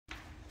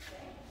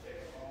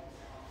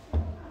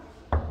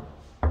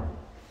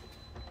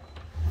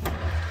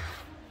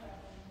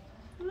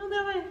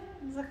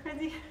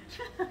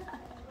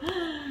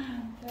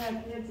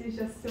Так, я тебе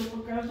сейчас все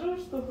покажу,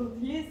 что тут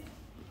есть.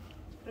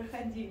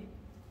 Проходи,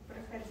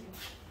 проходи.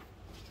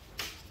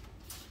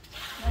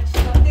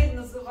 Значит, отель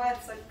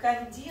называется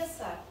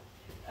Кондеса.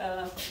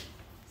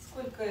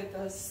 Сколько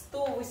это?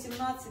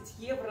 118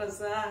 евро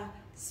за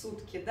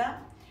сутки,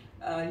 да?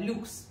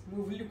 Люкс.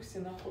 Мы в люксе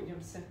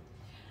находимся.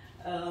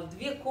 2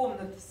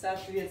 комнаты,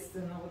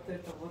 соответственно, вот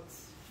это вот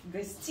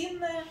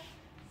гостиная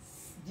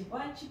с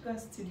диванчиком,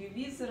 с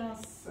телевизором,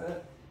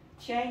 с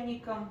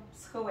чайником,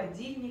 с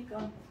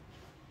холодильником.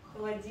 В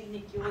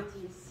холодильнике вот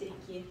есть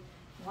всякие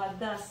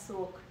вода,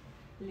 сок,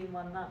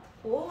 лимонад,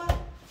 кола.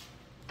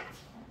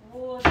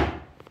 Вот.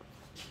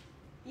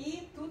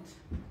 И тут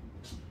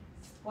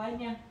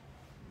спальня.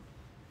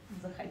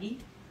 Заходи.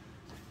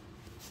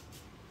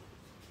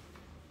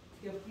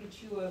 Я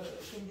включила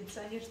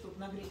кондиционер, чтобы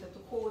нагреть, а то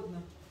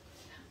холодно.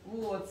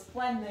 Вот,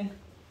 спальня,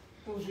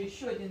 тоже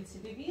еще один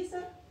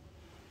телевизор.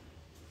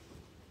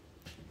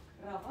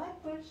 Кровать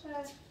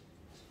большая.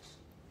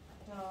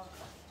 Так.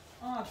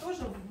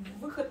 Тоже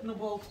выход на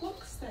балкон,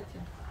 кстати.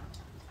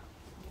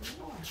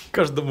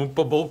 Каждому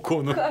по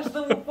балкону.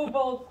 Каждому по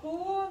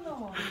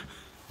балкону.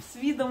 С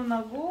видом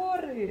на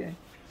горы.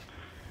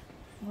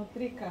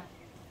 Смотри-ка.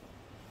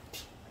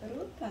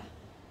 Круто.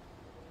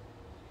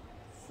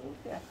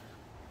 Супер.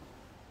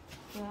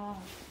 Так.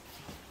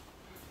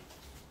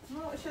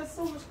 Ну, сейчас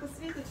солнышко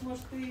светит,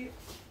 может, и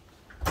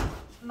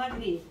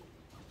нагреет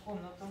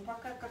комнату. Но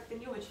пока как-то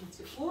не очень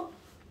тепло.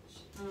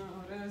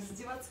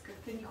 Раздеваться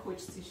как-то не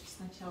хочется еще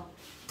сначала.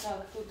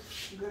 Так, тут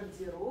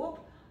гардероб.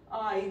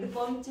 И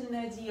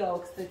дополнительное одеяло,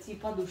 кстати, и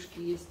подушки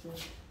есть. Вот.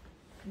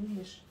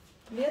 Видишь?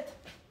 Плед,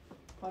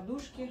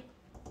 подушки.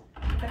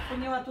 Так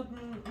поняла, тут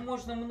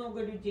можно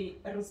много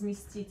людей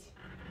разместить.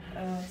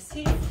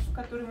 Сейф, в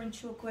который мы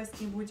ничего класть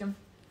не будем.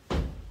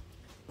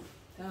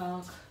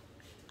 Так.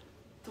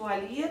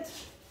 Туалет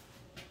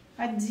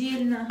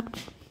отдельно.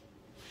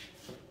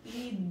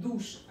 И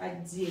душ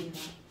отдельно.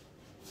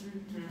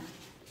 Угу.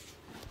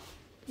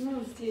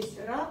 Ну, здесь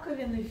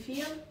раковины,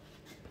 фен,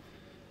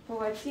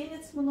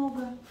 полотенец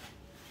много.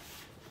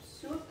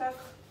 Все так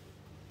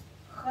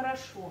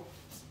хорошо.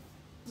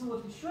 Ну,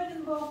 вот еще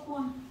один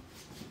балкон.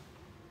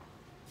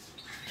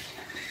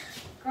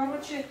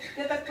 Короче,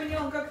 я так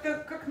поняла,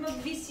 как на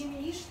 2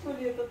 семьи, что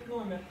ли, этот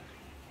номер.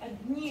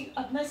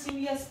 Одна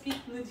семья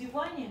спит на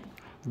диване.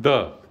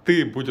 Да,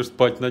 ты будешь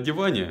спать на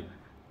диване,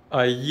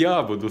 а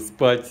я буду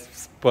спать в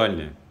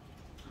спальне.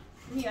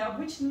 Не,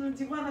 обычно на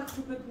диванах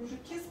любят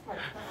мужики спать,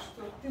 так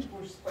что ты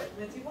будешь спать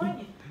на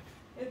диване.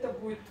 Это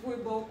будет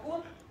твой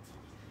балкон,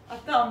 а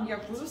там я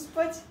буду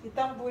спать, и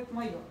там будет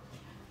мое.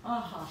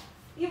 Ага.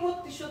 И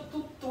вот еще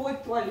тут твой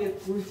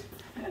туалет будет.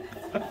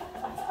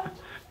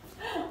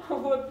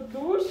 Вот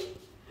душ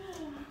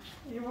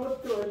и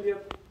вот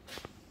туалет.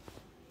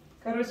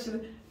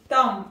 Короче,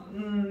 там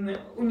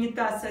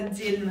унитаз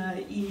отдельно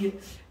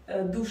и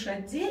душ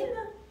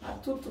отдельно, а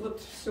тут вот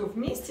все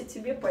вместе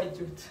тебе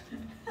пойдет.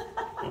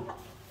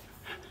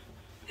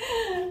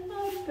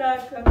 Вот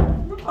так вот.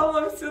 Ну,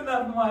 по-моему, все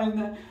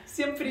нормально.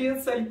 Всем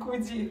привет с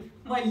Алькудии,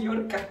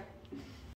 Майорка.